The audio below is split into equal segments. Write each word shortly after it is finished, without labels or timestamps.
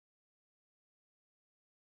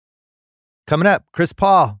Coming up, Chris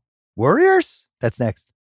Paul, Warriors? That's next.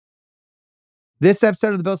 This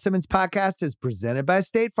episode of the Bill Simmons Podcast is presented by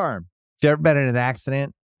State Farm. If you've ever been in an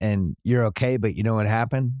accident and you're okay, but you know what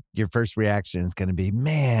happened, your first reaction is going to be,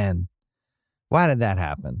 man, why did that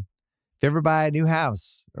happen? If you ever buy a new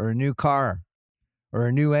house or a new car or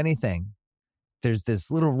a new anything, there's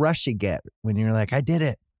this little rush you get when you're like, I did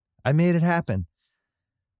it. I made it happen.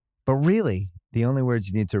 But really, the only words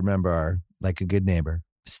you need to remember are, like a good neighbor,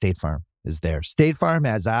 State Farm is there. State Farm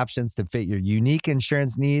has options to fit your unique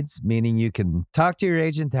insurance needs, meaning you can talk to your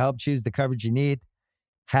agent to help choose the coverage you need,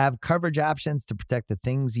 have coverage options to protect the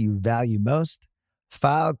things you value most,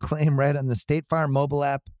 file a claim right on the State Farm mobile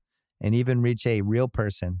app, and even reach a real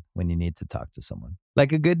person when you need to talk to someone.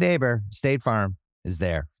 Like a good neighbor, State Farm is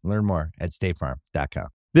there. Learn more at statefarm.com.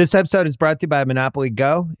 This episode is brought to you by Monopoly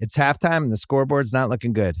Go. It's halftime and the scoreboard's not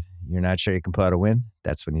looking good. You're not sure you can pull out a win?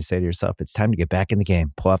 That's when you say to yourself, it's time to get back in the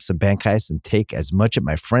game, pull off some bank heists, and take as much of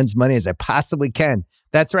my friend's money as I possibly can.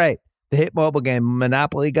 That's right. The hit mobile game,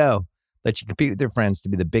 Monopoly Go, lets you compete with your friends to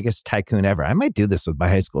be the biggest tycoon ever. I might do this with my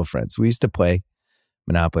high school friends. We used to play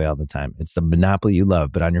Monopoly all the time. It's the Monopoly you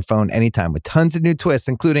love, but on your phone anytime with tons of new twists,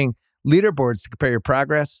 including leaderboards to compare your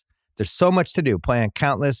progress. There's so much to do. Play on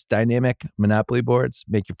countless dynamic Monopoly boards.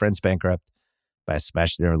 Make your friends bankrupt by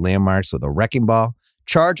smashing their landmarks with a wrecking ball.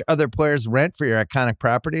 Charge other players rent for your iconic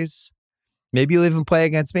properties. Maybe you'll even play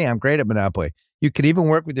against me. I'm great at Monopoly. You could even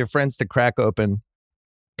work with your friends to crack open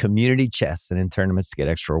community chests and in tournaments to get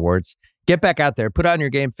extra rewards. Get back out there. Put on your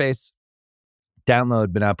game face.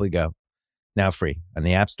 Download Monopoly Go. Now free on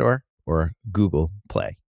the App Store or Google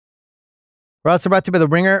Play. We're also brought to you by the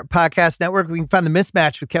Ringer Podcast Network. We can find The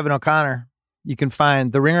Mismatch with Kevin O'Connor. You can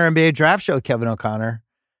find the Ringer NBA Draft Show with Kevin O'Connor.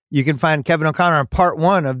 You can find Kevin O'Connor on part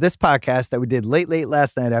one of this podcast that we did late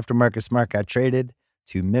last night after Marcus Smart got traded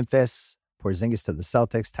to Memphis, Porzingis to the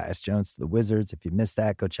Celtics, Tyus Jones to the Wizards. If you missed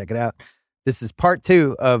that, go check it out. This is part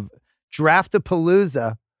two of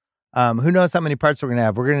Draftapalooza. Who knows how many parts we're going to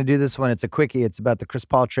have. We're going to do this one. It's a quickie. It's about the Chris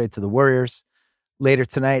Paul trade to the Warriors later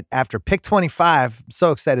tonight after pick 25. I'm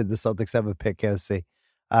so excited the Celtics have a pick, KOC.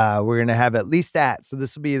 We're going to have at least that. So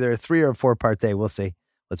this will be either a 3 or a 4 part day. We'll see.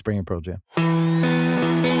 Let's bring in Pearl Jam.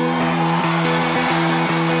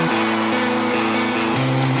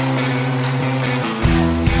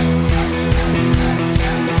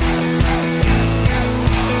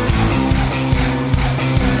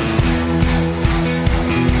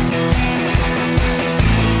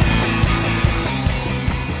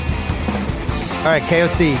 All right,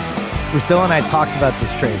 KOC, Russillo and I talked about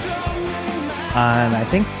this trade on, I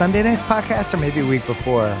think, Sunday night's podcast or maybe a week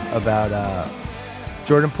before about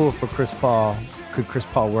Jordan Poole for Chris Paul. Could Chris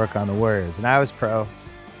Paul work on the Warriors? And I was pro.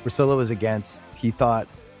 Russillo was against. He thought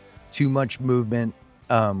too much movement.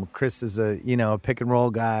 Chris is a pick and roll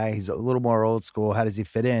guy. He's a little more old school. How does he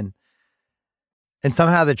fit in? And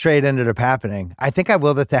somehow the trade ended up happening. I think I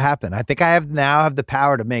willed it to happen. I think I now have the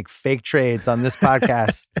power to make fake trades on this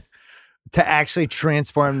podcast to actually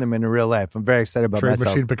transform them into real life. I'm very excited about Trade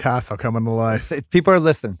myself. Machine Picasso coming to life. People are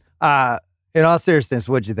listening. In all seriousness,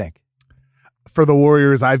 what'd you think? For the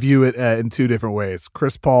Warriors, I view it in two different ways.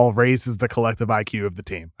 Chris Paul raises the collective IQ of the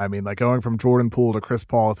team. I mean, like going from Jordan Poole to Chris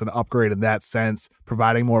Paul, it's an upgrade in that sense,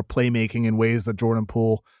 providing more playmaking in ways that Jordan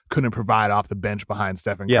Poole couldn't provide off the bench behind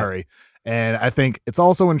Stephen Curry. And I think it's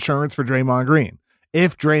also insurance for Draymond Green.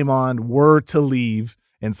 If Draymond were to leave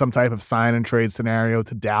in some type of sign and trade scenario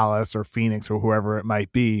to Dallas or Phoenix or whoever it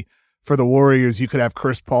might be, for the Warriors, you could have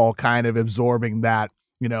Chris Paul kind of absorbing that,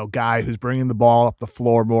 guy who's bringing the ball up the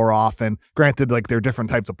floor more often. Granted, like they're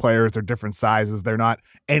different types of players, they're different sizes, they're not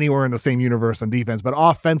anywhere in the same universe on defense, but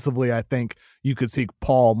offensively, I think you could see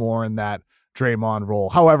Paul more in that Draymond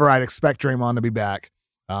role. However, I'd expect Draymond to be back.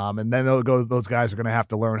 And then those guys are going to have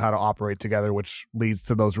to learn how to operate together, which leads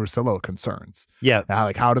to those Russillo concerns. Yeah.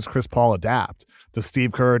 Now, how does Chris Paul adapt? Does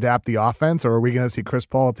Steve Kerr adapt the offense, or are we going to see Chris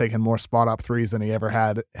Paul taking more spot-up threes than he ever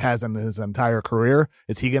has in his entire career?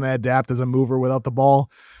 Is he going to adapt as a mover without the ball?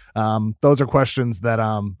 Those are questions that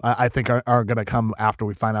I think are going to come after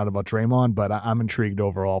we find out about Draymond, but I'm intrigued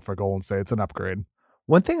overall for Golden State. It's an upgrade.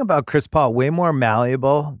 One thing about Chris Paul, way more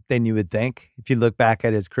malleable than you would think. If you look back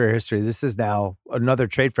at his career history, this is now another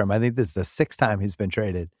trade for him. I think this is the 6th time he's been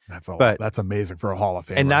traded. That's amazing for a Hall of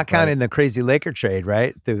Famer. And not counting the crazy Laker trade,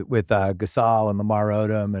 right? With Gasol and Lamar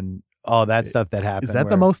Odom and all that stuff that happened. Is that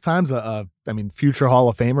the most times future Hall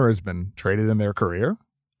of Famer has been traded in their career?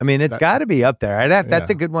 I mean, it's got to be up there. That's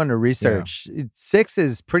a good one to research. Yeah. 6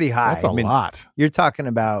 is pretty high. That's a lot. You're talking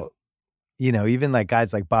about, even like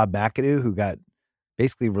guys like Bob McAdoo, who got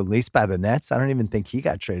basically released by the Nets. I don't even think he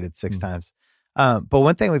got traded 6 times. But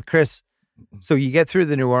one thing with Chris, So you get through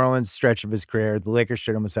the New Orleans stretch of his career, the Lakers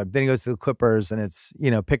shit almost up. Then he goes to the Clippers, and it's,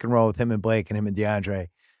 pick and roll with him and Blake and him and DeAndre.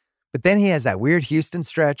 But then he has that weird Houston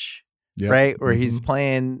stretch, right, where he's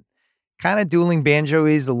playing kind of dueling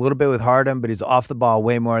banjoes a little bit with Harden, but he's off the ball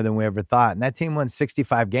way more than we ever thought. And that team won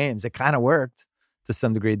 65 games. It kind of worked to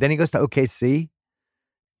some degree. Then he goes to OKC,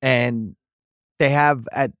 and they have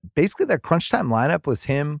basically their crunch time lineup was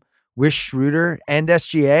him with Schroeder and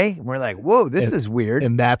SGA. And we're like, whoa, this is weird.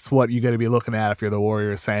 And that's what you got to be looking at if you're the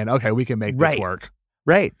Warriors, saying, okay, we can make this work.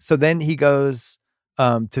 Right. So then he goes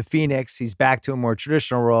to Phoenix. He's back to a more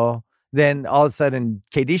traditional role. Then all of a sudden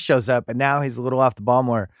KD shows up, and now he's a little off the ball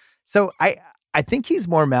more. So I think he's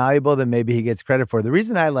more malleable than maybe he gets credit for. The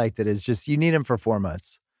reason I liked it is just you need him for 4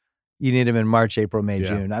 months. You need him in March, April, May,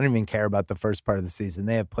 June. I don't even care about the first part of the season.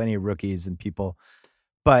 They have plenty of rookies and people.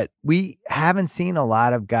 But we haven't seen a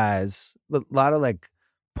lot of guys, a lot of like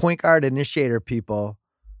point guard initiator people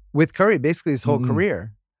with Curry basically his whole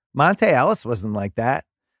career. Monte Ellis wasn't like that.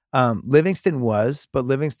 Livingston was, but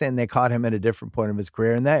Livingston, they caught him at a different point of his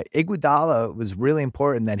career. And that Iguodala was really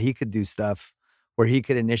important that he could do stuff where he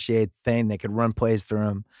could initiate the thing. They could run plays through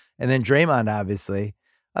him. And then Draymond, obviously.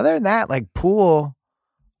 Other than that, like Poole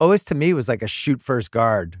always to me was like a shoot first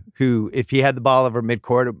guard who, if he had the ball over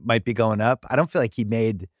midcourt, it might be going up. I don't feel like he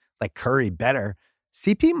made like Curry better.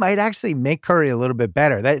 CP might actually make Curry a little bit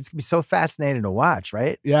better. It's going to be so fascinating to watch,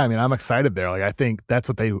 right? Yeah, I mean, I'm excited there. Like, I think that's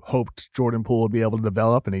what they hoped Jordan Poole would be able to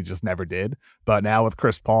develop, and he just never did. But now with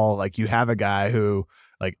Chris Paul, like, you have a guy who,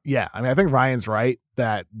 like, yeah, I mean, I think Ryan's right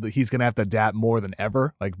that he's going to have to adapt more than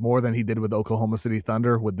ever, like more than he did with Oklahoma City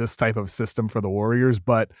Thunder with this type of system for the Warriors.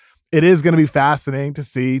 But it is going to be fascinating to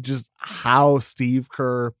see just how Steve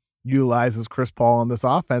Kerr utilizes Chris Paul in this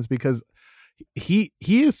offense, because he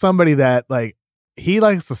is somebody that, like, he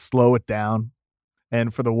likes to slow it down.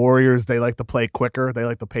 And for the Warriors, they like to play quicker. They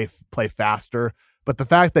like to play faster. But the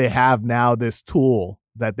fact they have now this tool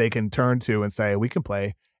that they can turn to and say, we can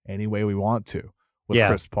play any way we want to with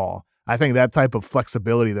Chris Paul. I think that type of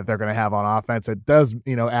flexibility that they're going to have on offense, it does,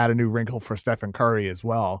 add a new wrinkle for Stephen Curry as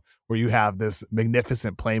well, where you have this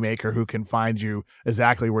magnificent playmaker who can find you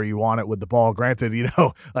exactly where you want it with the ball. Granted,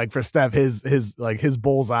 like for Steph, his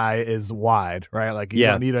bullseye is wide, right? Like you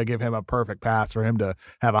don't need to give him a perfect pass for him to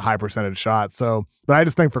have a high percentage shot. So, but I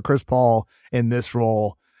just think for Chris Paul in this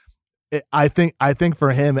role, I think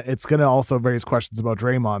for him, it's going to also raise questions about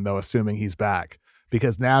Draymond, though, assuming he's back,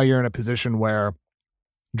 because now you're in a position where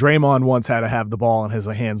Draymond once had to have the ball in his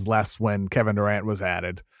hands less when Kevin Durant was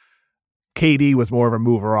added. KD was more of a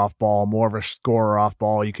mover off ball, more of a scorer off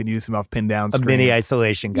ball. You can use him off pin down screens. A mini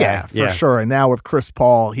isolation guy. Yeah, for sure. And now with Chris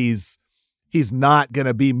Paul, he's not going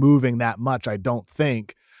to be moving that much, I don't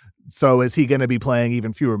think. So is he going to be playing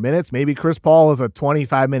even fewer minutes? Maybe Chris Paul is a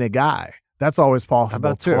 25-minute guy. That's always possible. How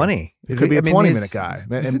about too. 20? It could be a 20-minute guy.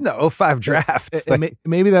 He's in the 05 draft.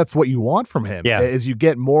 Maybe that's what you want from him. Yeah. Is you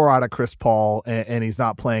get more out of Chris Paul, and he's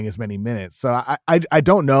not playing as many minutes. So I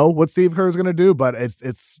don't know what Steve Kerr is going to do, but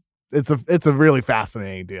it's a really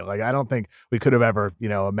fascinating deal. Like, I don't think we could have ever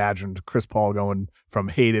imagined Chris Paul going from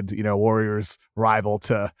hated Warriors rival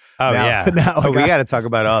to now we got to talk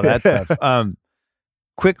about all that stuff.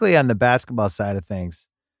 Quickly on the basketball side of things.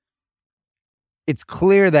 It's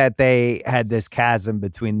clear that they had this chasm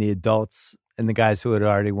between the adults and the guys who had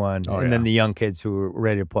already won, then the young kids who were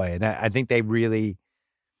ready to play. And I think they really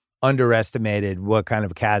underestimated what kind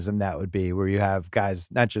of chasm that would be, where you have guys,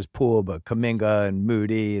 not just Poole, but Kuminga and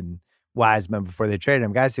Moody and Wiseman before they traded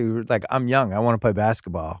him. Guys who were like, I'm young, I want to play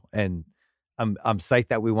basketball. And I'm psyched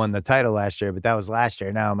that we won the title last year, but that was last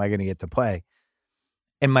year. Now am I going to get to play?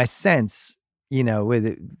 And my sense, with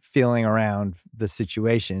it feeling around the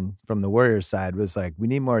situation from the Warriors side was like, we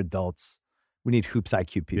need more adults. We need hoops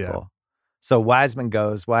IQ people. Yeah. So Wiseman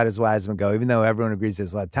goes. Why does Wiseman go? Even though everyone agrees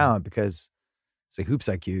there's a lot of talent, because it's like hoops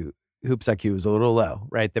IQ is a little low,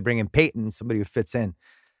 right? They bring in Peyton, somebody who fits in.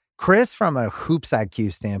 Chris, from a hoops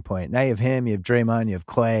IQ standpoint, now you have him, you have Draymond, you have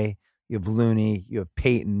Clay, you have Looney, you have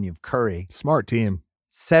Peyton, you have Curry. Smart team.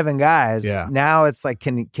 7 guys. Yeah. Now it's like,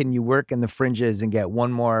 can you work in the fringes and get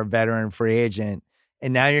one more veteran free agent?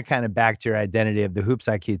 And now you're kind of back to your identity of the hoops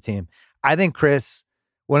IQ team. I think Chris,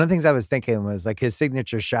 one of the things I was thinking was like his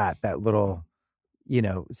signature shot, that little,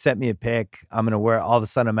 set me a pick. I'm going to wear, all of a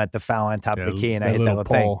sudden I'm at the foul on top of the key and I hit that little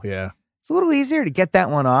pole, thing. Yeah. It's a little easier to get that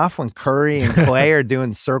one off when Curry and Clay are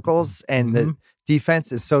doing circles and the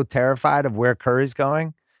defense is so terrified of where Curry's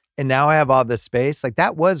going. And now I have all this space. Like,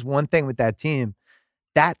 that was one thing with that team.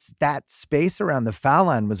 That space around the foul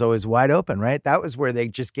line was always wide open, right? That was where they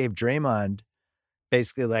just gave Draymond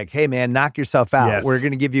basically like, hey, man, knock yourself out. Yes. We're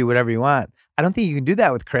going to give you whatever you want. I don't think you can do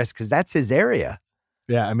that with Chris because that's his area.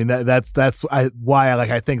 Yeah, I mean that's why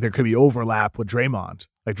I think there could be overlap with Draymond.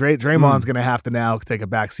 Like Draymond's going to have to now take a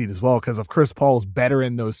back seat as well because if Chris Paul's better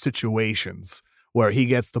in those situations where he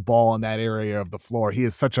gets the ball in that area of the floor, he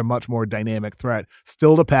is such a much more dynamic threat,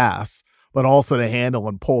 still to pass, but also to handle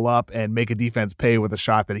and pull up and make a defense pay with a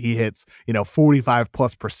shot that he hits,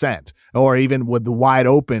 45+%, or even with the wide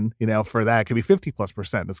open, for that, it could be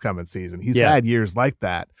 50+% this coming season. He's had years like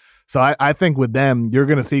that. So I think with them, you're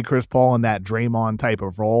going to see Chris Paul in that Draymond type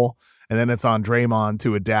of role, and then it's on Draymond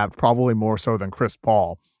to adapt probably more so than Chris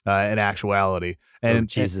Paul in actuality. And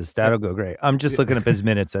Jesus, that'll go great. I'm just looking up his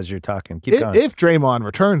minutes as you're talking. Keep going. If Draymond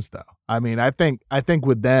returns, though, I mean, I think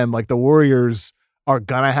with them, like the Warriors are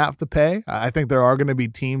gonna have to pay. I think there are going to be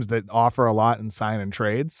teams that offer a lot and sign and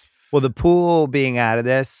trades. Well, the Poole being out of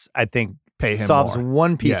this, I think, solves more.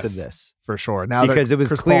 One piece of this for sure. Now because it was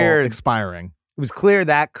Chris clear Paul expiring. It was clear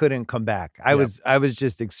that couldn't come back. I was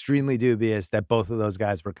just extremely dubious that both of those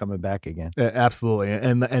guys were coming back again. Yeah, absolutely.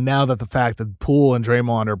 And now that the fact that Poole and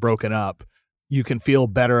Draymond are broken up, you can feel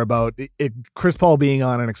better about it. Chris Paul being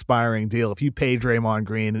on an expiring deal. If you pay Draymond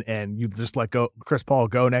Green and you just let Chris Paul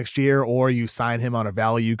go next year, or you sign him on a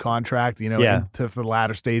value contract, for the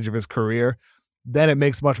latter stage of his career, then it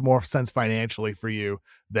makes much more sense financially for you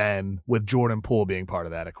than with Jordan Poole being part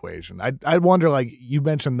of that equation. I wonder, like you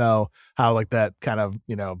mentioned though, how like that kind of,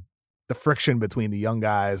 the friction between the young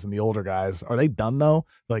guys and the older guys, are they done though?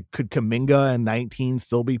 Like could Kuminga and 19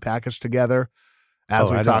 still be packaged together as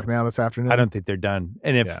we talk now this afternoon? I don't think they're done.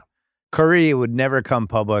 And if Curry would never come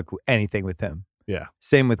public anything with him. Yeah.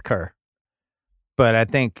 Same with Kerr. But I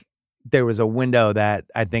think there was a window that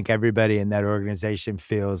I think everybody in that organization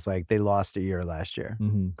feels like they lost a year last year.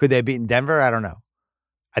 Mm-hmm. Could they have beaten Denver? I don't know.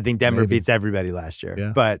 I think Denver beats everybody last year.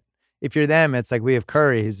 Yeah. But if you're them, it's like we have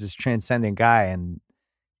Curry. He's this transcendent guy. And,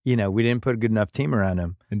 we didn't put a good enough team around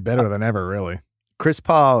him. And better than ever, really. Chris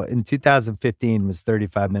Paul in 2015 was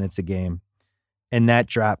 35 minutes a game. And that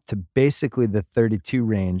dropped to basically the 32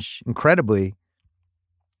 range, incredibly,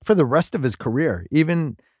 for the rest of his career.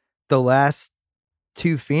 Even the last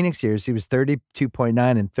 2 Phoenix years, he was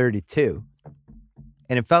 32.9 and 32.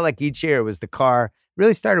 And it felt like each year was the car.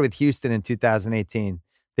 Really started with Houston in 2018.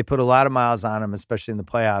 They put a lot of miles on him, especially in the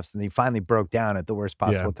playoffs, and he finally broke down at the worst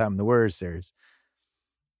possible time in the Warriors series.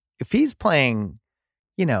 If he's playing,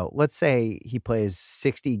 let's say he plays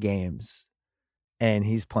 60 games and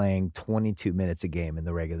he's playing 22 minutes a game in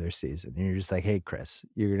the regular season, and you're just like, hey, Chris,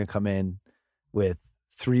 you're going to come in with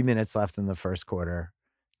 3 minutes left in the first quarter,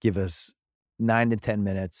 give us 9 to 10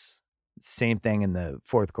 minutes. Same thing in the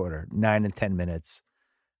fourth quarter, 9 to 10 minutes.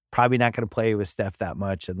 Probably not going to play with Steph that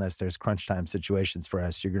much unless there's crunch time situations for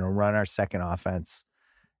us. You're going to run our second offense,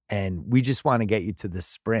 and we just want to get you to this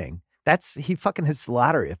spring. He fucking hits the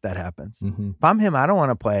lottery if that happens. Mm-hmm. If I'm him, I don't want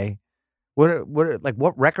to play.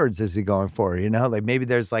 What records is he going for? Like maybe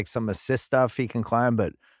there's like some assist stuff he can climb,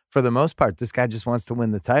 but for the most part, this guy just wants to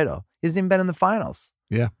win the title. He hasn't even been in the finals.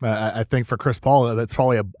 Yeah, I think for Chris Paul, that's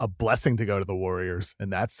probably a blessing to go to the Warriors in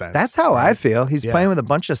that sense. That's how I feel. He's playing with a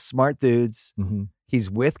bunch of smart dudes. Mm-hmm. He's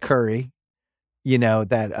with Curry,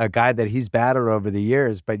 that a guy that he's battled over the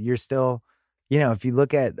years, but you're still, if you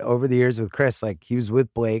look at over the years with Chris, like he was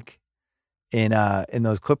with Blake in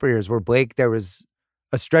those Clipper years where Blake, there was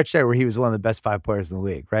a stretch there where he was one of the best 5 players in the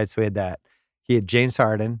league, right? So he had that. He had James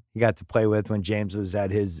Harden. He got to play with when James was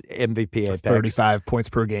at his MVP apex. 35 points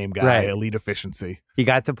per game guy, right. Elite efficiency. He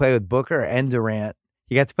got to play with Booker and Durant.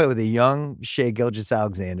 He got to play with a young Shai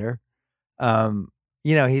Gilgeous-Alexander.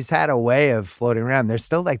 He's had a way of floating around. There's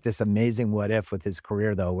still like this amazing what if with his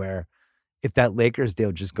career, though, where if that Lakers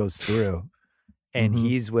deal just goes through and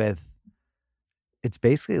he's with, it's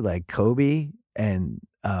basically like Kobe and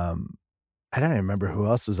I don't even remember who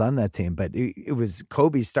else was on that team, but it was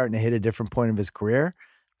Kobe starting to hit a different point of his career.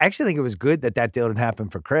 I actually think it was good that deal didn't happen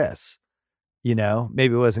for Chris.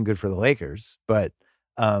 Maybe it wasn't good for the Lakers, but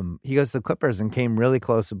he goes to the Clippers and came really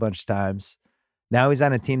close a bunch of times. Now he's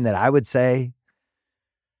on a team that I would say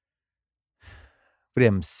put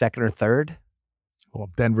him second or third. Well,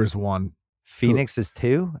 Denver's 1. Phoenix is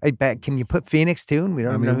 2. I bet. Can you put Phoenix 2? And we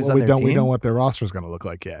don't know who's on their team. We don't know what their roster is going to look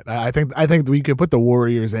like yet. I think we could put the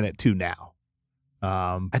Warriors in at 2 now.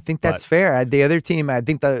 I think that's fair. The other team, I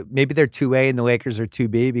think maybe they're 2A and the Lakers are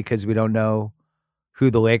 2B because we don't know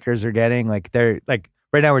who the Lakers are getting. Like they're like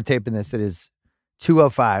right now we're taping this. It is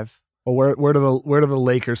 2:05. Well, where do the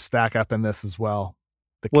Lakers stack up in this as well?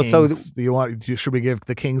 The Kings. Should we give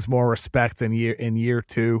the Kings more respect in year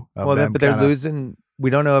 2? But they're losing.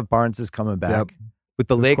 We don't know if Barnes is coming back. Yep. With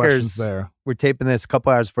the There's Lakers, there. We're taping this a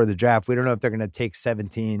couple hours before the draft. We don't know if they're going to take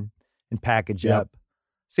 17 and package up.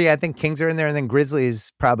 So, yeah, I think Kings are in there, and then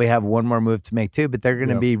Grizzlies probably have one more move to make, too, but they're going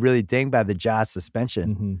to be really dinged by the Ja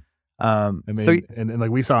suspension. And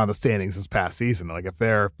like we saw in the standings this past season, like if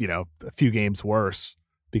they're, a few games worse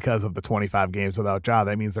because of the 25 games without Ja,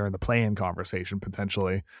 that means they're in the play-in conversation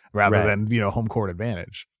potentially rather than, home court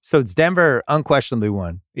advantage. So it's Denver unquestionably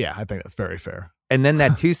won. Yeah, I think that's very fair. And then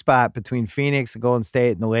that 2 spot between Phoenix and Golden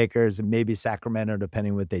State and the Lakers and maybe Sacramento,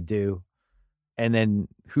 depending what they do. And then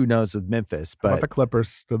who knows with Memphis. But how about the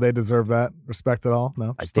Clippers? Do they deserve that respect at all?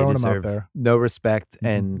 No, just throwing them out there. No respect,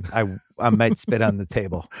 and I might spit on the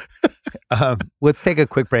table. Let's take a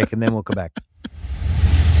quick break, and then we'll come back.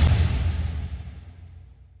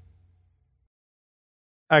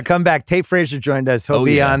 All right, come back. Tate Frazier joined us. He'll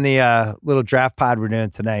be on the little draft pod we're doing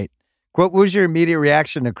tonight. What was your immediate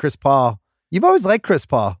reaction to Chris Paul? You've always liked Chris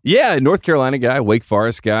Paul. Yeah, North Carolina guy, Wake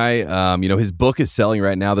Forest guy. His book is selling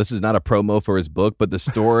right now. This is not a promo for his book, but the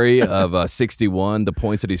story of 61, the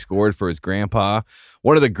points that he scored for his grandpa.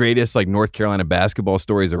 One of the greatest North Carolina basketball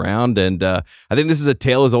stories around. And I think this is a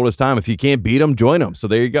tale as old as time. If you can't beat him, join him. So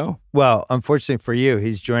there you go. Well, unfortunately for you,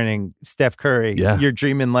 he's joining Steph Curry. Yeah. Your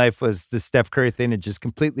dream in life was the Steph Curry thing to just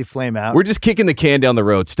completely flame out. We're just kicking the can down the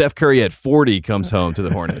road. Steph Curry at 40 comes home to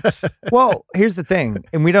the Hornets. Well, here's the thing,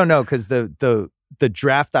 and we don't know because the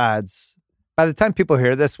draft odds, by the time people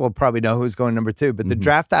hear this, we'll probably know who's going number 2. But the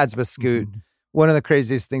draft odds with Scoot, one of the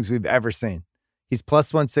craziest things we've ever seen. He's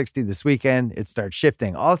plus 160 this weekend. It starts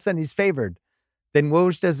shifting. All of a sudden, he's favored. Then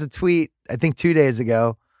Woj does a tweet, I think 2 days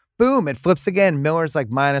ago. Boom, it flips again. Miller's like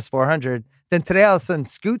minus 400. Then today, all of a sudden,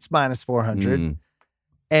 Scoot's minus 400.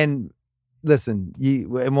 And listen,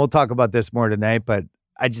 and we'll talk about this more tonight, but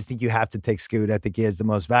I just think you have to take Scoot. I think he has the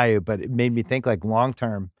most value. But it made me think long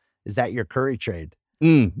term, is that your Curry trade?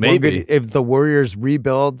 Maybe. If the Warriors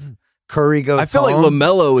rebuild, Curry goes I feel home. like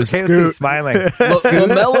LaMelo is smiling.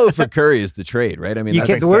 LaMelo for Curry is the trade, right? I mean,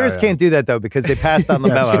 the Warriors can't do that, though, because they passed on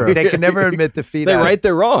LaMelo. They can never admit defeat. They right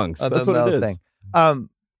their wrongs. That's what it is. Thing.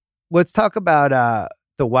 Let's talk about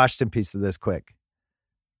the Washington piece of this quick.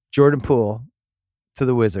 Jordan Poole to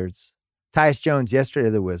the Wizards. Tyus Jones yesterday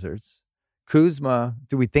to the Wizards. Kuzma,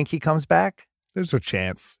 do we think he comes back? There's a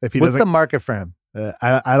chance. If he What's the market for him?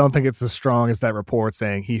 I don't think it's as strong as that report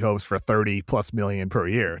saying he hopes for $30+ million per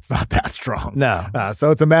year. It's not that strong. No.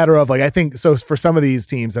 So it's a matter of I think so for some of these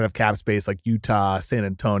teams that have cap space like Utah, San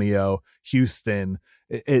Antonio, Houston,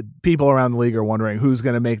 people around the league are wondering who's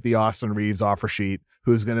going to make the Austin Reeves offer sheet,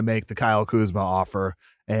 who's going to make the Kyle Kuzma offer.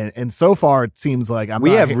 And so far it seems like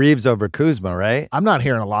we have Reeves over Kuzma, right? I'm not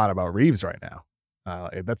hearing a lot about Reeves right now.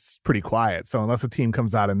 That's pretty quiet. So unless a team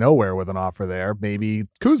comes out of nowhere with an offer there, maybe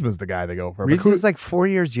Kuzma's the guy they go for. Reeves is 4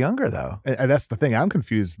 years younger, though. And that's the thing I'm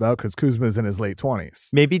confused about because Kuzma's in his late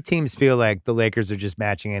 20s. Maybe teams feel like the Lakers are just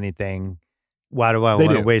matching anything. Why do I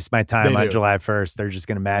want to waste my time on July 1st? They're just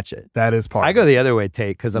going to match it. That is part. I go the other way,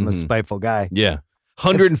 Tate, because I'm a spiteful guy. Yeah.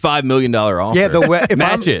 $105 million offer. Yeah,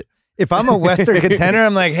 match it. If I'm a Western contender,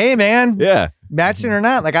 I'm like, hey, man. Yeah. Matching or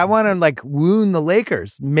not, I want to wound the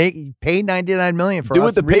Lakers. Pay $99 million for do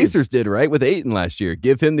what the Reeves. Pacers did, right, with Ayton last year.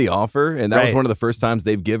 Give him the offer, and that was one of the first times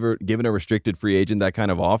they've given a restricted free agent that kind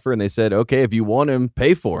of offer. And they said, okay, if you want him,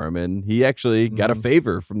 pay for him. And he actually got a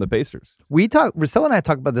favor from the Pacers. Rusell and I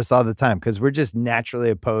talk about this all the time because we're just naturally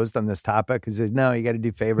opposed on this topic. Because he says, no, you got to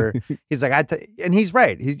do favor. He's like, and he's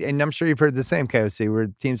right. And I'm sure you've heard the same, KOC, where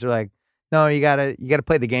teams are like, no, you gotta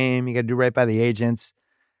play the game. You gotta do right by the agents.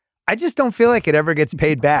 I just don't feel like it ever gets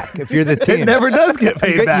paid back if you're the team. It never does get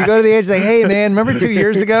paid back. You go to the agent like, hey, man, remember 2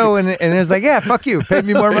 years ago? And it's like, yeah, fuck you. Pay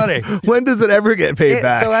me more money. When does it ever get paid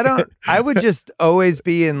back? So I would just always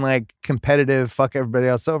be in competitive, fuck everybody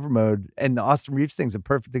else over mode. And the Austin Reeves thing's a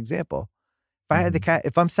perfect example. If I had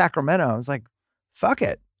if I'm Sacramento, I was like, fuck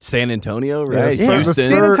it. San Antonio, right? Yeah,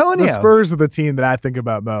 San Antonio. The Spurs are the team that I think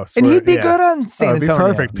about most. And he'd be good on San Antonio. It'd be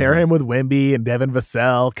perfect. Pair him with Wemby and Devin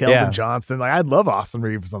Vassell, Keldon Johnson. I'd love Austin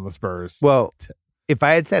Reeves on the Spurs. Well, if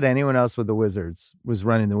I had said anyone else with the Wizards was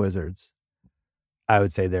running the Wizards, I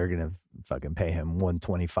would say they're going to fucking pay him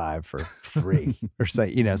 $125 for 3 or so,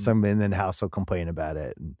 somebody, and then House will complain about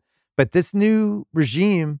it. But this new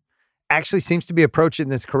regime actually seems to be approaching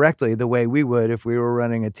this correctly the way we would if we were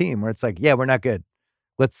running a team where it's like, yeah, we're not good.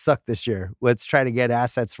 Let's suck this year. Let's try to get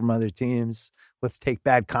assets from other teams. Let's take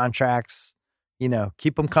bad contracts,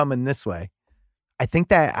 keep them coming this way. I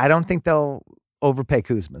don't think they'll overpay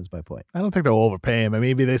Kuzma is my point. I don't think they'll overpay him.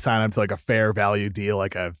 Maybe they sign him to like a fair value deal,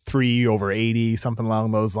 like a 3 over 80, something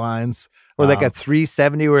along those lines. Or like a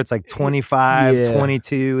 370 where it's like 25,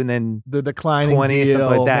 22, and then the declining 20, deal.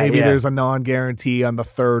 something like that. Maybe there's a non-guarantee on the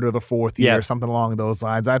third or the fourth year, Yeah. something along those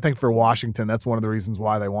lines. I think for Washington, that's one of the reasons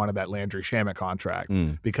why they wanted that Landry Shamet contract,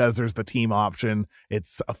 because there's the team option.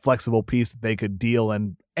 It's a flexible piece that they could deal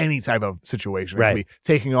in any type of situation. It could be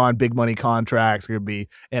taking on big money contracts. It could be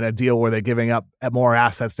in a deal where they're giving up more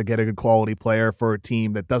assets to get a good quality player for a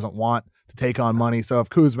team that doesn't want to take on money. So if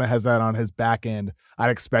Kuzma has that on his back end, I'd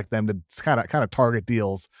expect them to kind of target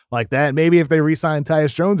deals like that. And maybe if they re-sign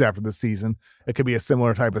Tyus Jones after this season, it could be a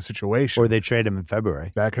similar type of situation. Or they trade him in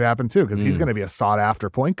February. That could happen too, because he's going to be a sought-after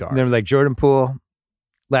point guard. And they're like, Jordan Poole,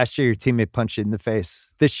 last year your teammate punched you in the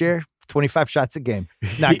face. This year, 25 shots a game.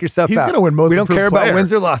 Knock yourself he's out. He's going to win most. We don't care player. about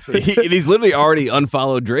wins or losses. He's literally already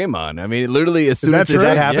unfollowed Draymond. I mean, literally as soon as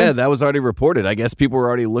that happened? Yeah, that was already reported. I guess people were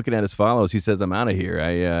already looking at his follows. He says, "I'm out of here.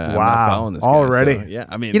 I'm not following this guy." Already? So, yeah,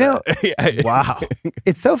 I mean, wow.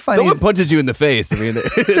 It's so funny. Someone punches you in the face. I mean,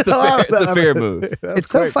 it's a fair move. It's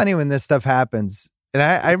so funny when this stuff happens. And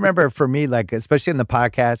I remember for me, like, especially in the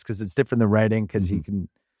podcast, because it's different than writing, because you can,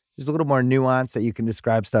 there's a little more nuance that you can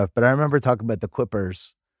describe stuff. But I remember talking about the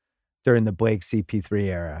Clippers during the Blake CP3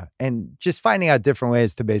 era and just finding out different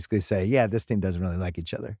ways to basically say, yeah, this team doesn't really like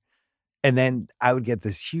each other. And then I would get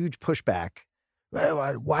this huge pushback.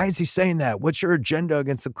 Why is he saying that? What's your agenda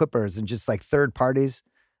against the Clippers? And just like third parties.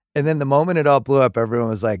 And then the moment it all blew up, everyone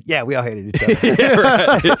was like, yeah, we all hated each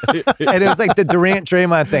other. And it was like the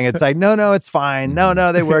Durant-Draymond thing. It's like, no, it's fine.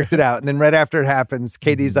 No, they worked it out. And then right after it happens,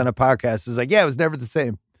 KD's on a podcast. It was like, yeah, it was never the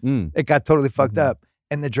same. It got totally fucked up.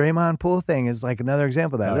 And the Draymond Poole thing is like another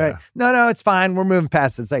example of that, right? Yeah. No, it's fine. We're moving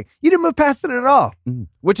past it. It's like, you didn't move past it at all.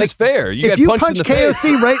 Which is fair. If you punch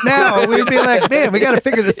KOC right now, we'd be like, man, we got to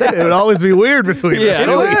figure this out. It would always be weird between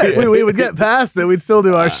us. We would get past it. We'd still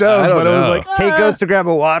do our shows, but it was like, Tate goes to grab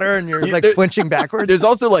a water and you're like flinching backwards. There's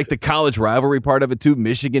also like the college rivalry part of it too.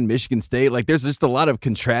 Michigan State. Like there's just a lot of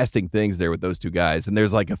contrasting things there with those two guys. And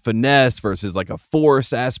there's like a finesse versus like a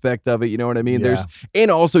force aspect of it. You know what I mean? Yeah.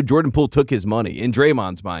 And also Jordan Poole took his money in Draymond's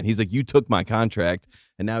mind. He's like, you took my contract,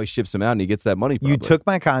 and now he ships him out, and he gets that money. Probably. You took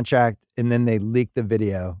my contract, and then they leaked the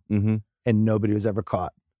video, and nobody was ever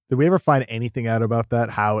caught. Did we ever find anything out about that?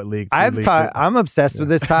 How it leaked? I'm obsessed with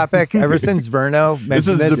this topic ever since Verno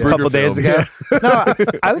mentioned this a couple days ago. No,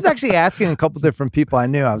 I was actually asking a couple different people I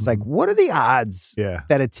knew. I was like, what are the odds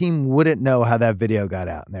that a team wouldn't know how that video got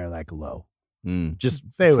out? And they're like, low. Just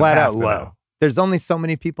flat out low. Know. There's only so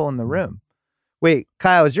many people in the room. Wait,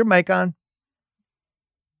 Kyle, is your mic on?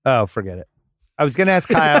 Oh, forget it. I was going to ask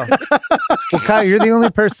Kyle. Well, Kyle, you're the only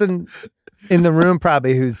person in the room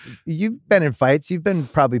probably you've been in fights. You've been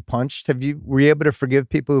probably punched. Were you able to forgive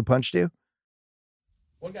people who punched you?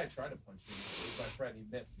 One guy tried to punch me. It was my friend.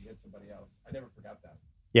 He missed. He hit somebody else. I never forgot that.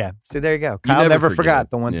 Yeah. See, there you go. Kyle never forgot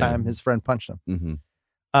the one time his friend punched him.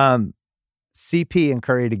 CP and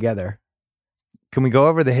Curry together. Can we go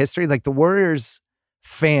over the history? Like the Warriors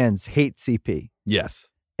fans hate CP. Yes.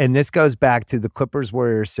 And this goes back to the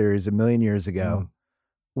Clippers-Warriors series a million years ago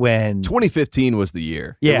when 2015 was the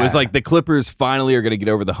year. Yeah. It was like the Clippers finally are going to get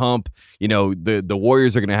over the hump. You know, the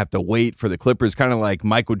Warriors are going to have to wait for the Clippers, kind of like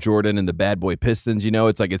Michael Jordan and the Bad Boy Pistons. You know,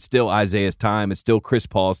 it's like it's still Isaiah's time. It's still Chris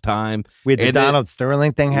Paul's time. We had the Donald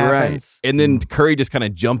Sterling thing happens. Right. And then Curry just kind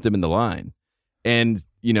of jumped him in the line. And,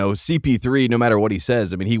 you know, CP3, no matter what he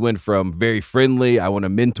says, I mean, he went from very friendly, I want to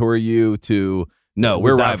mentor you, to, no,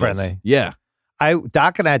 we're rivals. Friendly. Yeah.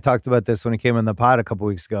 Doc and I talked about this when he came on the pod a couple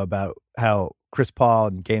weeks ago about how Chris Paul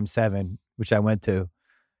in Game 7, which I went to,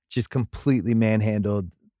 just completely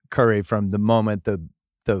manhandled Curry from the moment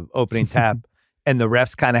the opening tap, and the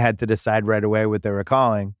refs kind of had to decide right away what they were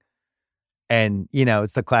calling. And, you know,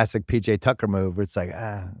 it's the classic PJ Tucker move where it's like,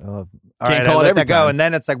 all right, I let that go. And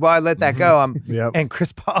then it's like, well, I let that go. And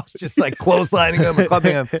Chris Paul's just like clotheslining him and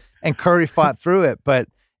clubbing him. And Curry fought through it. But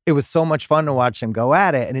it was so much fun to watch him go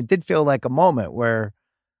at it. And it did feel like a moment where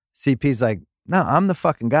CP's like, no, I'm the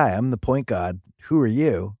fucking guy. I'm the point guard. Who are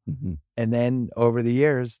you? And then over the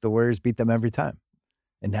years, the Warriors beat them every time.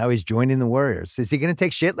 And now he's joining the Warriors. Is he going to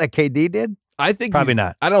take shit like KD did? I think probably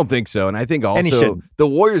not. I don't think so. And I think also the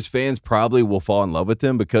Warriors fans probably will fall in love with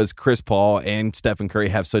him because Chris Paul and Stephen Curry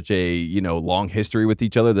have such a, you know, long history with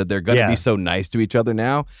each other that they're going to be so nice to each other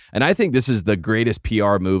now. And I think this is the greatest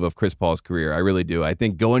PR move of Chris Paul's career. I really do. I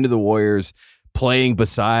think going to the Warriors, playing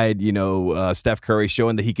beside, you know, Steph Curry,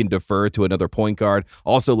 showing that he can defer to another point guard,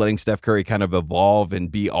 also letting Steph Curry kind of evolve and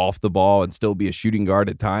be off the ball and still be a shooting guard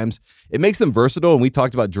at times. It makes them versatile, and we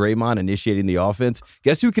talked about Draymond initiating the offense.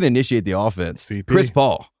 Guess who can initiate the offense? CP. Chris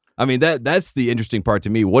Paul. I mean, that's the interesting part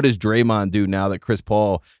to me. What does Draymond do now that Chris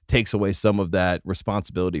Paul takes away some of that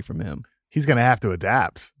responsibility from him? He's going to have to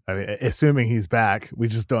adapt. I mean, assuming he's back, we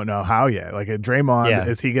just don't know how yet. Like Draymond,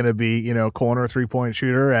 is he going to be, corner 3-point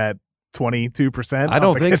shooter at 22%? I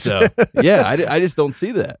don't think so. Yeah, I just don't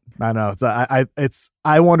see that. I know.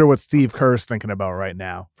 I wonder what Steve Kerr's thinking about right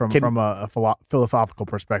now from a philosophical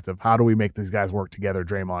perspective. How do we make these guys work together,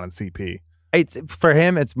 Draymond and CP? For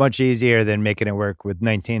him, it's much easier than making it work with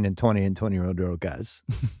 19 and 20 and 20-year-old guys.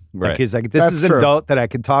 Right. Like, he's like, this is an adult that I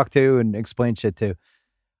can talk to and explain shit to.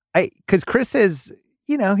 Because Chris is,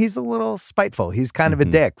 he's a little spiteful. He's kind of a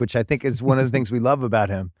dick, which I think is one of the things we love about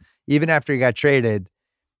him. Even after he got traded,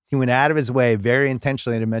 he went out of his way very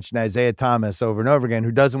intentionally to mention Isaiah Thomas over and over again,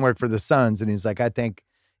 who doesn't work for the Suns. And he's like, I think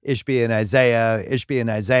Ishbia and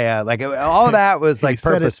Isaiah. Like, all that was like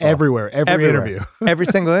purposeful. Everywhere. Interview. Every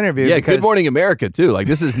single interview. Yeah, Good Morning America, too. Like,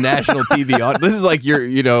 this is national TV. This is like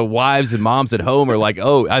your, wives and moms at home are like,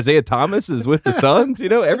 oh, Isaiah Thomas is with the Suns?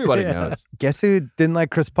 Everybody knows. Guess who didn't like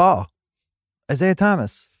Chris Paul? Isaiah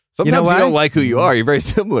Thomas. Sometimes you don't like who you are. You're very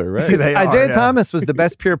similar, right? Isaiah Thomas was the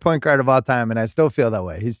best pure point guard of all time, and I still feel that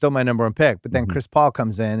way. He's still my number one pick. But then Chris Paul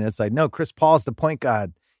comes in, and it's like, no, Chris Paul's the point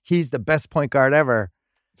guard. He's the best point guard ever.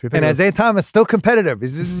 And Isaiah Thomas still competitive.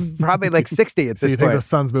 He's probably like 60 at this point. You think the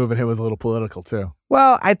Suns move and him was a little political too?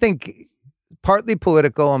 Well, I think partly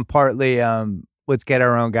political and partly let's get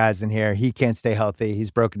our own guys in here. He can't stay healthy.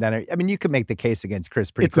 He's broken down. I mean, you could make the case against Chris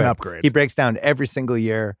pretty quick. It's an upgrade. He breaks down every single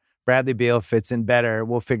year. Bradley Beal fits in better.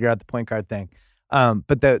 We'll figure out the point guard thing.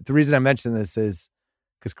 But the reason I mention this is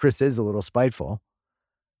because Chris is a little spiteful.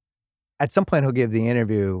 At some point, he'll give the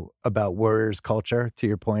interview about Warriors culture, to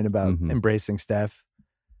your point about embracing Steph.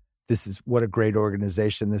 This is what a great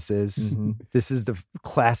organization this is. This is the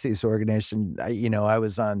classiest organization. I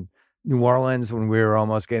was on New Orleans when we were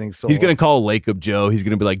almost getting sold. He's going to call Lake of Joe. He's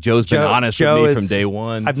going to be like, Joe's been honest with me from day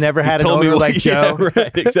one. I've never had an owner like Joe. Yeah,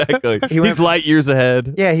 right, exactly. He's light years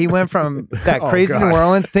ahead. Yeah, he went from that crazy New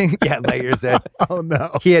Orleans thing. Yeah, light years ahead. Oh,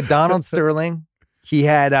 no. He had Donald Sterling. He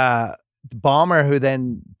had Ballmer, who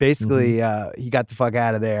then basically he got the fuck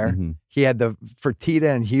out of there. He had the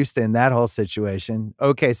Fertitta in Houston, that whole situation.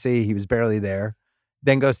 OKC, he was barely there.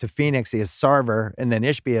 Then goes to Phoenix. He has Sarver, and then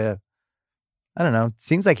Ishbia. I don't know.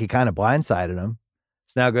 Seems like he kind of blindsided him.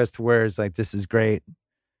 So now goes to where it's like, this is great.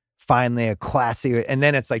 Finally, a classy, and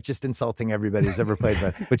then it's like just insulting everybody who's ever played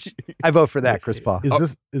with. Which I vote for that, Chris Paul.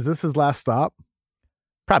 Is this his last stop?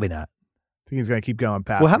 Probably not. I think he's going to keep going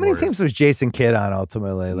past. Well, how many teams was Jason Kidd on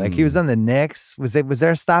ultimately? Like he was on the Knicks. Was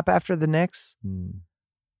there a stop after the Knicks?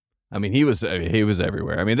 I mean, he was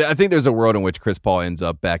everywhere. I mean, I think there's a world in which Chris Paul ends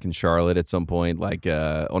up back in Charlotte at some point, like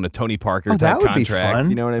on a Tony Parker type contract.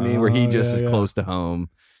 You know what I mean? Where he just is close to home,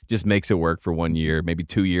 just makes it work for 1 year, maybe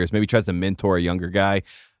 2 years, maybe tries to mentor a younger guy.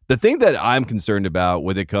 The thing that I'm concerned about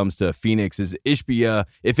when it comes to Phoenix is Ishbia,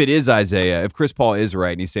 if it is Isaiah, if Chris Paul is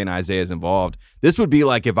right and he's saying Isaiah is involved, this would be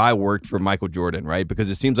like if I worked for Michael Jordan, right? Because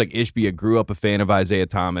it seems like Ishbia grew up a fan of Isaiah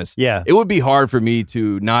Thomas. Yeah. It would be hard for me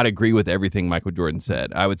to not agree with everything Michael Jordan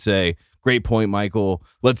said. I would say, great point, Michael.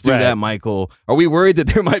 Let's do that, Michael. Are we worried that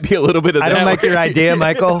there might be a little bit of that? I don't like your idea,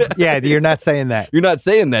 Michael. Yeah, you're not saying that. You're not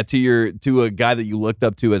saying that to a guy that you looked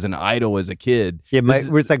up to as an idol as a kid. Yeah,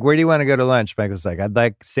 it's like, where do you want to go to lunch? Michael's like, I'd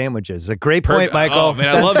like sandwiches. Like, great point, Michael. Oh,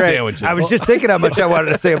 man, I love sandwiches. I was just thinking how much I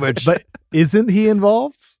wanted a sandwich. But isn't he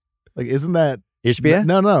involved? Like, isn't that Ishbia?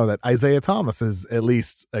 No, that Isaiah Thomas is at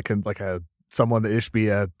least someone that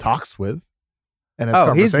Ishbia talks with. And has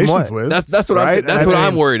conversations with. That's what I'm saying. That's what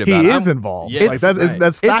I'm worried about. He is involved. Yes,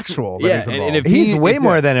 that's factual. Yeah, and if he's way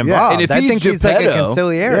more than involved. And if I think he's like a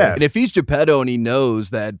conciliary. Yes. And if he's Geppetto and he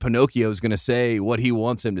knows that Pinocchio is going to say what he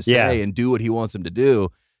wants him to say and do what he wants him to do,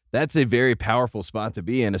 that's a very powerful spot to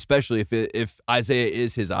be in, especially if Isaiah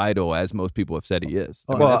is his idol, as most people have said he is.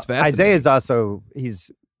 I mean, that's fascinating. Isaiah is also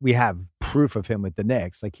we have proof of him with the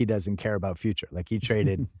Knicks. Like, he doesn't care about future. Like, he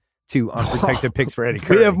traded 2 unprotected picks for Eddie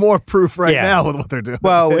Curry. We have more proof now with what they're doing.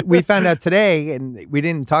 Well, we found out today, and we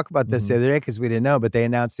didn't talk about this the other day because we didn't know, but they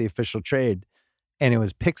announced the official trade, and it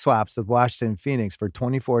was pick swaps with Washington and Phoenix for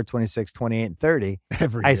 24, 26, 28, and 30.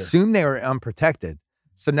 Every year. I assume they were unprotected.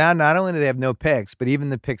 So now not only do they have no picks, but even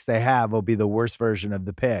the picks they have will be the worst version of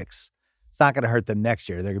the picks. It's not going to hurt them next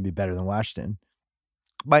year. They're going to be better than Washington.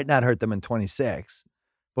 Might not hurt them in 26.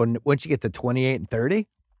 But once you get to 28 and 30,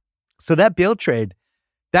 so that Beal trade,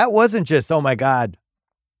 that wasn't just, oh my God,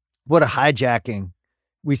 what a hijacking.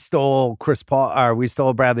 We stole Chris Paul, or we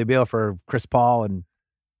stole Bradley Beal for Chris Paul and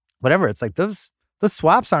whatever. It's like those The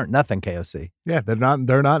swaps aren't nothing, KOC. Yeah, they're not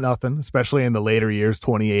nothing, especially in the later years,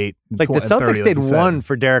 28. Like the Celtics 30, did like one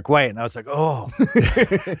for Derek White, and I was like, oh,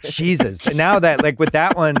 Jesus. And now that, like with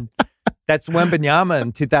that one, that's Wembanyama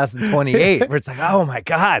in 2028, where it's like, oh my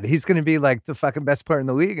God, he's going to be like the fucking best player in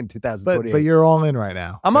the league in 2028. But you're all in right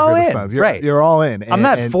now. I'm all in, right. You're all in. I'm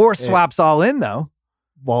not for swaps all in, though.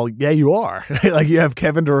 Well, yeah, you are. Like you have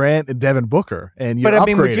Kevin Durant and Devin Booker, and you're But I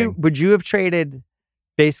mean, upgrading. would you have traded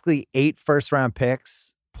basically 8 first-round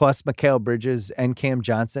picks plus Mikal Bridges and Cam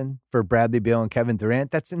Johnson for Bradley Beal and Kevin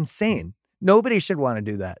Durant? That's insane. Nobody should want to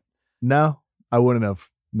do that. No, I wouldn't have.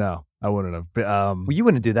 No, I wouldn't have. Well, you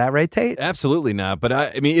wouldn't do that, right, Tate? Absolutely not. But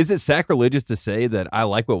I mean, is it sacrilegious to say that I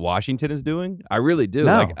like what Washington is doing? I really do.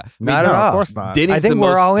 No, not at all. Of course not. Denny's I think the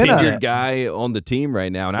we're all most in on tenured it. guy on the team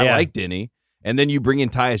right now, and I like Denny. And then you bring in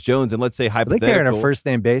Tyus Jones, and let's say I think hypothetical. they're in a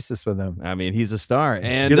first-name basis with him. I mean, he's a star.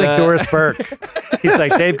 And You're like Doris Burke. He's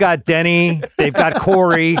like, they've got Denny, they've got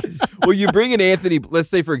Corey. Well, you bring in Anthony. Let's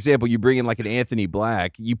say, for example, you bring in like an Anthony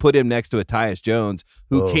Black. You put him next to a Tyus Jones,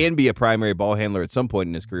 who can be a primary ball handler at some point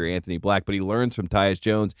in his career, Anthony Black, but he learns from Tyus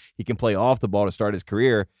Jones. He can play off the ball to start his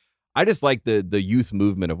career. I just like the youth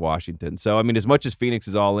movement of Washington. So, I mean, as much as Phoenix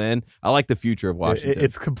is all in, I like the future of Washington.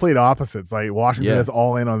 It's complete opposites. Like Washington is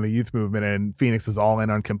all in on the youth movement, and Phoenix is all in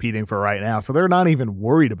on competing for right now. So they're not even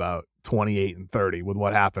worried about 28 and 30 with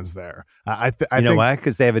what happens there. I think, know why?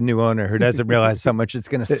 Because they have a new owner who doesn't realize how much it's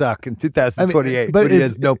going to suck in 2028. But he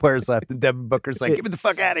has no players left, and Devin Booker's like, get me the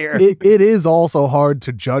fuck out of here. It is also hard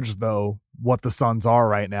to judge, though, what the Suns are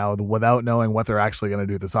right now without knowing what they're actually going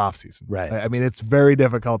to do this offseason. Right. I mean, it's very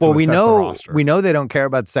difficult to assess the roster. We know they don't care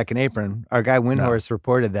about the second apron. Our guy Windhorst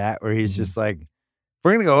reported that, where he's just like, if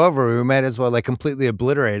we're going to go over, we might as well like completely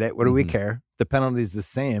obliterate it. What do we care? The penalty's the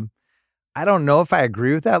same. I don't know if I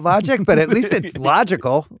agree with that logic, but at least it's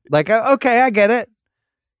logical. Like, okay, I get it.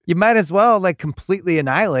 You might as well like completely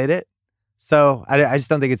annihilate it. So I just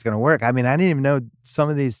don't think it's going to work. I mean, I didn't even know some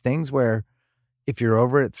of these things where if you're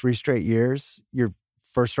over it 3 straight years, your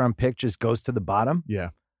first round pick just goes to the bottom. Yeah.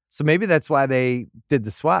 So maybe that's why they did the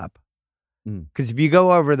swap. Because if you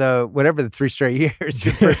go over the 3 straight years,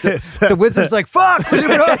 your the Wizards like, fuck.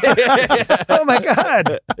 Oh my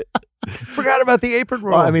God. Forgot about the apron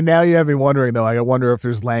rule. Well, I mean, now you have me wondering, though. I wonder if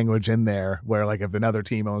there's language in there where, like, if another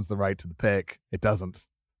team owns the right to the pick, it doesn't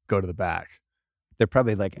go to the back. They're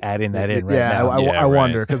probably like adding that in right now. I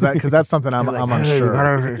wonder because that's something I'm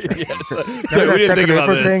unsure. So we didn't think about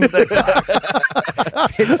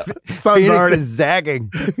this. Phoenix is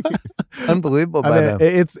zagging. Unbelievable.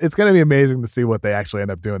 It's going to be amazing to see what they actually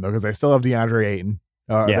end up doing, though, because they still have DeAndre Ayton.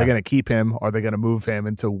 Are they going to keep him? Or are they going to move him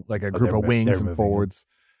into like a group of wings and forwards?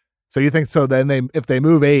 So you think so? Then if they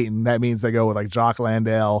move Ayton, that means they go with like Jock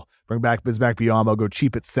Landale, bring back Bismack Biyombo, go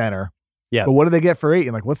cheap at center. Yeah. But what do they get for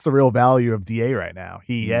Ayton? Like, what's the real value of DA right now?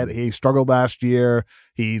 He struggled last year.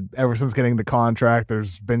 Ever since getting the contract,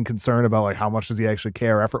 there's been concern about like how much does he actually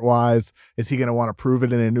care effort wise? Is he going to want to prove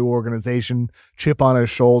it in a new organization? Chip on his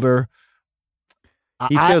shoulder.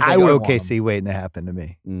 He feels like OKC waiting to happen to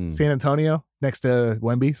me. San Antonio next to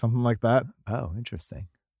Wemby, something like that. Oh, interesting.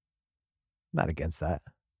 Not against that.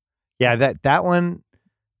 Yeah, that one.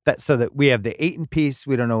 So that we have the Ayton piece,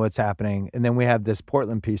 we don't know what's happening, and then we have this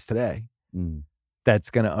Portland piece today. That's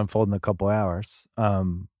going to unfold in a couple hours,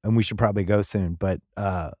 and we should probably go soon. But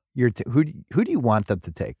who do you want them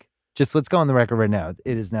to take? Just let's go on the record right now.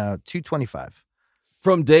 It is now 2:25.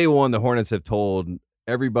 From day one, the Hornets have told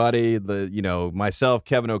everybody, myself,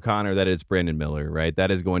 Kevin O'Connor, that it's Brandon Miller, right?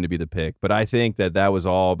 That is going to be the pick. But I think that was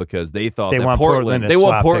all because they thought that Portland. They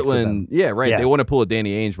want Portland. Yeah, right. Yeah. They want to pull a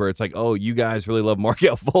Danny Ainge where it's like, oh, you guys really love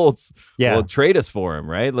Markelle Fultz. Yeah. Well, trade us for him,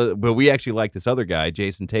 right? But we actually like this other guy,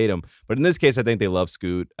 Jason Tatum. But in this case, I think they love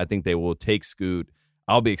Scoot. I think they will take Scoot.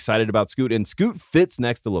 I'll be excited about Scoot. And Scoot fits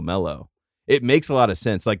next to LaMelo. It makes a lot of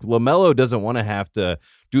sense. Like LaMelo doesn't want to have to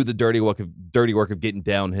do the dirty work of getting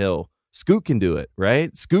downhill. Scoot can do it,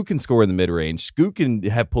 right? Scoot can score in the mid-range. Scoot can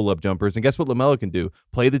have pull-up jumpers. And guess what LaMelo can do?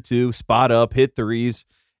 Play the 2, spot up, hit threes.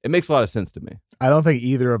 It makes a lot of sense to me. I don't think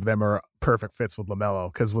either of them are perfect fits with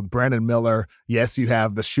LaMelo because with Brandon Miller, yes, you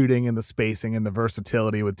have the shooting and the spacing and the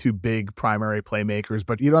versatility with 2 big primary playmakers,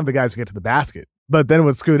 but you don't have the guys who get to the basket. But then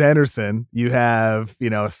with Scoot Henderson, you have, a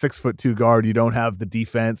 6'2" guard. You don't have the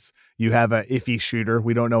defense. You have an iffy shooter.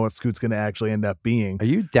 We don't know what Scoot's going to actually end up being. Are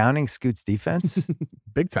you downing Scoot's defense?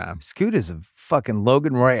 Big time. Scoot is a fucking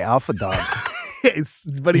Logan Roy alpha dog.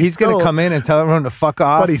 But he's going to come in and tell everyone to fuck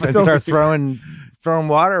off and start throwing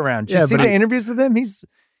water around. Did you see the interviews with him?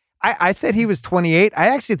 I said he was 28. I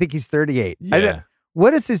actually think he's 38. Yeah.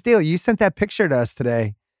 What is his deal? You sent that picture to us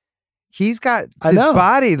today. He's got I this know.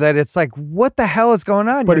 body that it's like, what the hell is going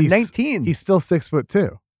on? But You're he's 19. He's still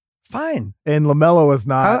 6'2". Fine. And LaMelo is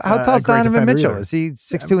not. How tall is a great Donovan defender Mitchell? either. Is he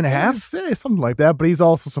 6'2" and a half? Say something like that. But he's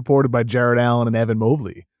also supported by Jared Allen and Evan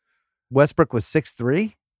Mobley. Westbrook was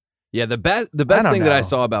 6'3". Yeah, the best don't thing that I know.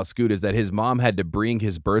 saw about Scoot is that his mom had to bring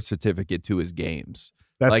his birth certificate to his games.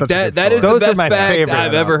 That's Like such a that. good That is story. the Those are best my fact favorites.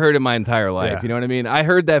 I've ever heard in my entire life. Yeah. You know what I mean? I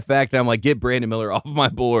heard that fact and I'm like, get Brandon Miller off my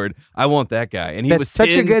board. I want that guy. And he That's was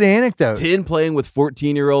such 10, a good anecdote. 10 playing with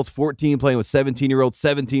 14-year-olds, 14 playing with 17-year-olds,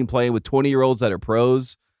 17 playing with 20-year-olds that are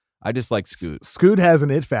pros. I just like Scoot. Scoot has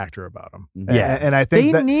an it factor about him. Yeah. And I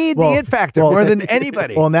think They need the it factor more than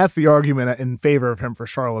anybody. Well, and that's the argument in favor of him for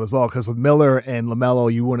Charlotte as well, because with Miller and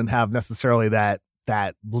LaMelo, you wouldn't have necessarily that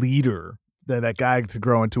leader, that guy to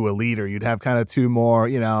grow into a leader. You'd have kind of two more,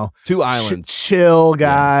 Two islands. chill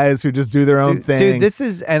guys who just do their own thing. Dude, this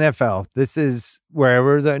is NFL. This is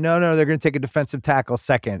wherever they're going to take a defensive tackle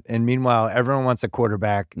second. And meanwhile, everyone wants a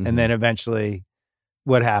quarterback. Mhm. And then eventually,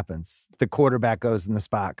 what happens? The quarterback goes in the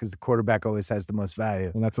spot because the quarterback always has the most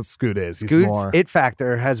value. and that's what Scoot is. He's Scoot's more. it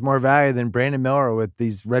factor has more value than Brandon Miller with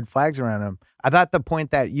these red flags around him. I thought the point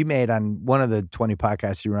that you made on one of the 20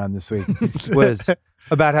 podcasts you were on this week was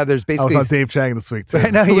about how there's I was basically on Dave Chang this week too. I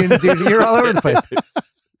know you're all over the place.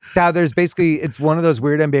 Now there's basically, it's one of those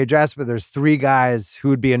weird NBA drafts, but there's three guys who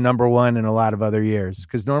would be a number one in a lot of other years.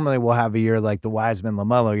 Because normally we'll have a year like the Wiseman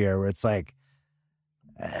LaMelo year where it's like,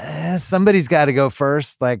 somebody's got to go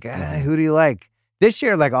first. Like, who do you like? This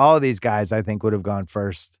year, like all of these guys, I think would have gone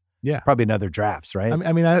first. Yeah. Probably in other drafts, right?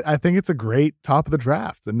 I think it's a great top of the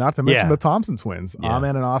draft, and not to mention Yeah. the Thompson twins, Yeah.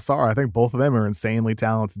 Amen and Asar. I think both of them are insanely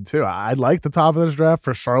talented too. I like the top of this draft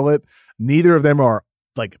for Charlotte. Neither of them are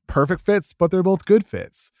like perfect fits, but they're both good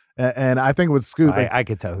fits. And I think with Scoot, I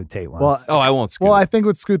could tell who Tate wants. well, Oh, I won't Scoot. I think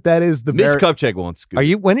with Scoot, that is the Mitch very. Kupchak won't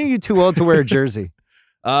Scoot. when are you too old to wear a jersey?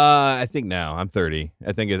 I think now. I'm 30.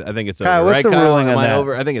 I think it's Kyle, over. what's Right, the Kyle? ruling Am on I that?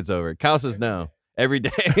 over? I think it's over. Kyle says no. Every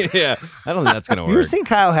day. Yeah. I don't think that's going to You ever work. seen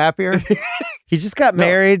Kyle happier? He just got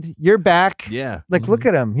married. You're back. Yeah. Like, look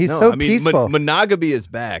at him. He's No, so I mean, peaceful. monogamy is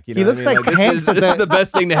back. You know He what looks I mean? like Hanks this at is the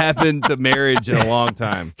best thing to happen to marriage in a long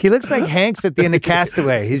time. He looks like Hanks at the end of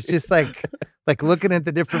Castaway. He's just like looking at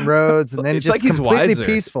the different roads and then It's just like he's completely wiser.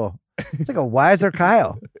 peaceful. It's like a wiser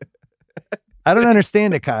Kyle. I don't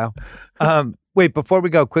understand it, Kyle. Wait, before we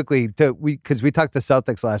go quickly, because we talked to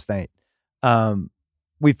Celtics last night.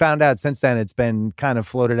 We found out since then it's been kind of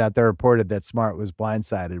floated out there, reported that Smart was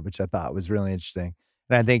blindsided, which I thought was really interesting.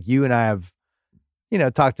 And I think you and I have,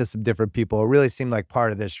 talked to some different people. It really seemed like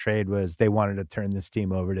part of this trade was they wanted to turn this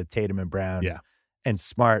team over to Tatum and Brown. Yeah. And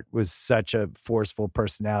Smart was such a forceful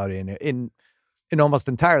personality and in almost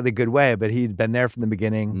entirely good way, but he'd been there from the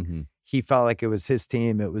beginning. Mm-hmm. He felt like it was his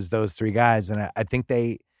team. It was those three guys. And I think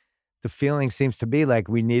the feeling seems to be like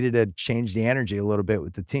we needed to change the energy a little bit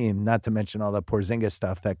with the team, not to mention all the Porzingis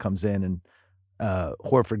stuff that comes in and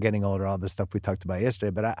Horford getting older, all the stuff we talked about yesterday.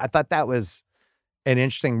 But I thought that was an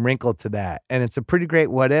interesting wrinkle to that. And it's a pretty great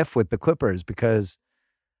what if with the Clippers because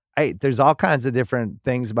there's all kinds of different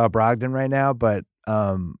things about Brogdon right now, but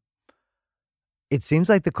it seems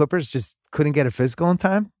like the Clippers just couldn't get a physical in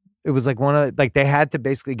time. It was like they had to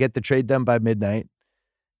basically get the trade done by midnight.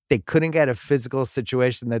 They couldn't get a physical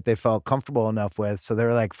situation that they felt comfortable enough with. So they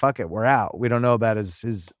were like, fuck it, we're out. We don't know about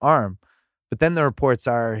his arm. But then the reports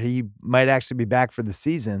are he might actually be back for the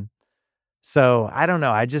season. So I don't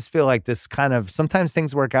know. I just feel like this kind of, sometimes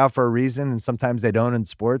things work out for a reason and sometimes they don't in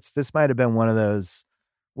sports. This might have been one of those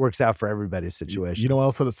works out for everybody situations. You know what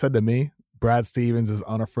else it said to me? Brad Stevens is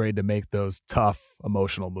unafraid to make those tough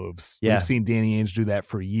emotional moves. Yeah. We've seen Danny Ainge do that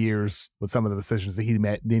for years with some of the decisions that he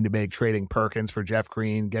needed to make, trading Perkins for Jeff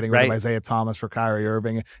Green, getting rid of Isaiah Thomas for Kyrie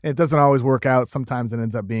Irving. And it doesn't always work out. Sometimes it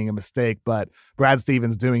ends up being a mistake. But Brad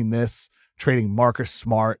Stevens doing this, trading Marcus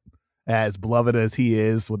Smart, as beloved as he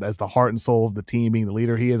is, as the heart and soul of the team, being the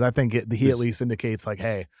leader he is, I think he at least indicates like,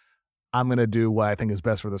 hey, I'm going to do what I think is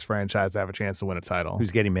best for this franchise to have a chance to win a title. Who's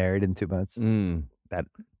getting married in 2 months?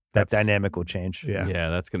 That dynamic will change. Yeah,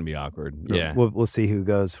 that's going to be awkward. Yeah. We'll see who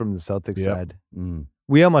goes from the Celtics side. Mm.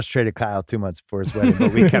 We almost traded Kyle 2 months before his wedding,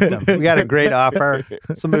 but we kept him. We got a great offer.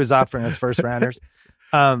 Somebody was offering us first rounders.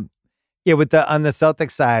 On the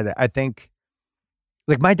Celtics side, I think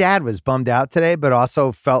like my dad was bummed out today, but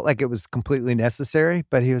also felt like it was completely necessary.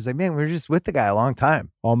 But he was like, man, we were just with the guy a long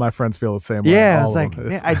time. All my friends feel the same way. Yeah, I All was of like, them.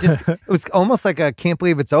 man, it was almost like I can't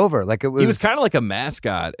believe it's over. Like it was. He was kind of like a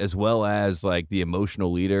mascot as well as like the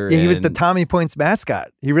emotional leader. Yeah, he was the and- Tommy Points mascot.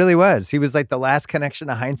 He really was. He was like the last connection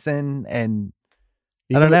to Heinsohn and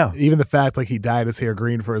I don't know. Even the fact like he dyed his hair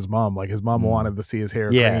green for his mom. Like his mom wanted to see his hair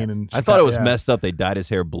green. And I thought it was messed up. They dyed his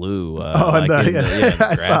hair blue. I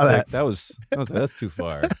saw that. That's too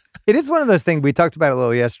far. It is one of those things we talked about a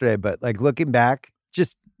little yesterday, but like looking back,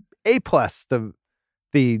 just A+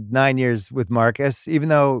 the 9 years with Marcus, even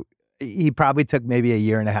though he probably took maybe a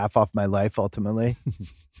year and a half off my life ultimately.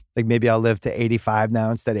 Like maybe I'll live to 85 now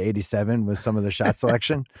instead of 87 with some of the shot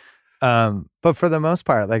selection. But for the most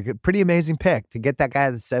part, like a pretty amazing pick to get that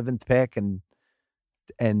guy the 7th pick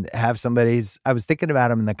and have somebody's. I was thinking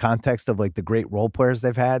about him in the context of like the great role players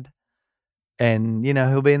they've had, and you know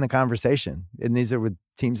he'll be in the conversation. And these are with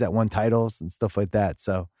teams that won titles and stuff like that.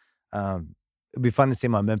 So it'd be fun to see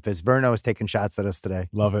him on Memphis. Verno was taking shots at us today.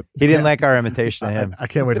 Love it. He didn't like our imitation of him. I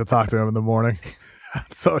can't wait to talk to him in the morning. I'm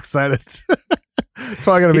so excited. It's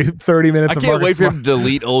probably going to be 30 minutes. I can't wait for him to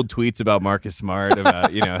delete old tweets about Marcus Smart,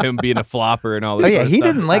 about him being a flopper and all this. Oh yeah, he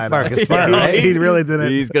stuff. didn't like Marcus Smart, right? He really didn't.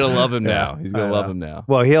 He's gonna love him now. He's gonna love him now.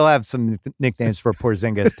 Well, he'll have some nicknames for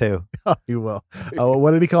Porzingis too. Oh, he will.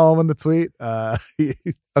 What did he call him in the tweet? What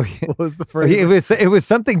was the phrase? It was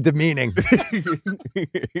something demeaning.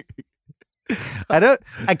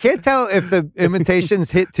 I can't tell if the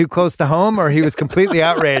imitations hit too close to home or he was completely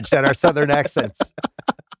outraged at our Southern accents.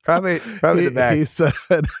 Probably the back. He said,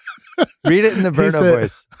 read it in the Verno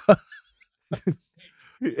voice.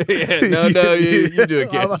 No, you do it,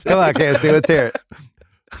 kids. Come on, KSC, let's hear it.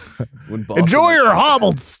 Enjoy your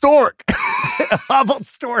hobbled stork. Hobbled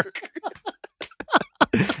stork.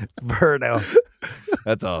 Verno.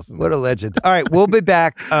 That's awesome. What a legend. All right, we'll be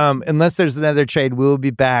back. Unless there's another trade, we'll be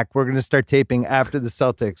back. We're going to start taping after the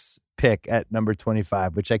Celtics pick at number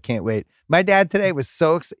 25, which I can't wait. My dad today was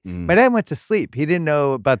so excited. My dad went to sleep. He didn't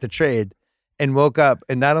know about the trade and woke up.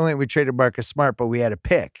 And not only we traded Marcus Smart, but we had a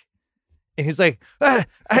pick. And he's like, I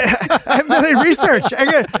haven't done any research.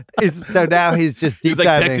 So now he's just deep He's like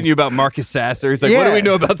diving. texting you about Marcus Sasser. He's like, what do we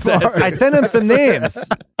know about Sasser? I sent him some names.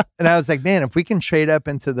 And I was like, man, if we can trade up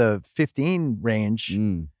into the 15 range,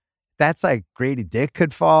 that's like Grady Dick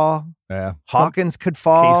could fall. Yeah. Hawkins could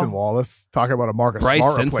fall. Case and Wallace. Talking about a Marcus Bryce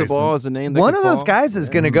Smart Sensabaugh replacement. is a name that One could of those fall. guys is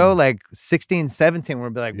going to go like 16, 17. We'll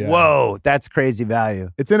be like, whoa, that's crazy value.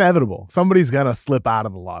 It's inevitable. Somebody's going to slip out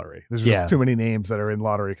of the lottery. There's just Yeah. too many names that are in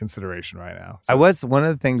lottery consideration right now. One of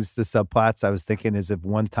the things, the subplots I was thinking is if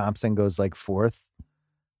one Thompson goes like 4th,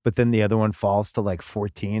 but then the other one falls to like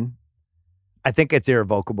 14, I think it's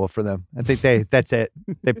irrevocable for them. I think that's it.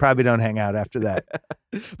 They probably don't hang out after that.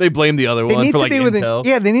 They blame the other They one need for to like be intel.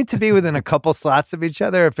 they need to be within a couple slots of each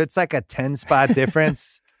other. If it's like a 10-spot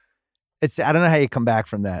difference, I don't know how you come back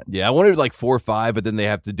from that. Yeah, I wanted like 4 or 5, but then they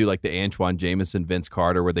have to do like the Antoine Jameson, Vince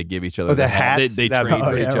Carter, where they give each other the hats? They That'd trade be-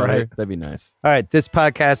 for oh, each yeah, other. right. That'd be nice. All right, this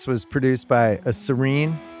podcast was produced by a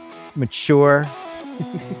serene, mature,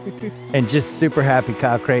 and just super happy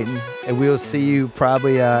Kyle Creighton. And we will see you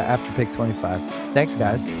probably after pick 25. Thanks,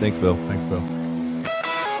 guys. Thanks, Bill. Thanks, Bill.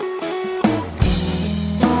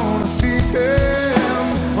 Wanna see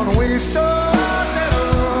them on a way so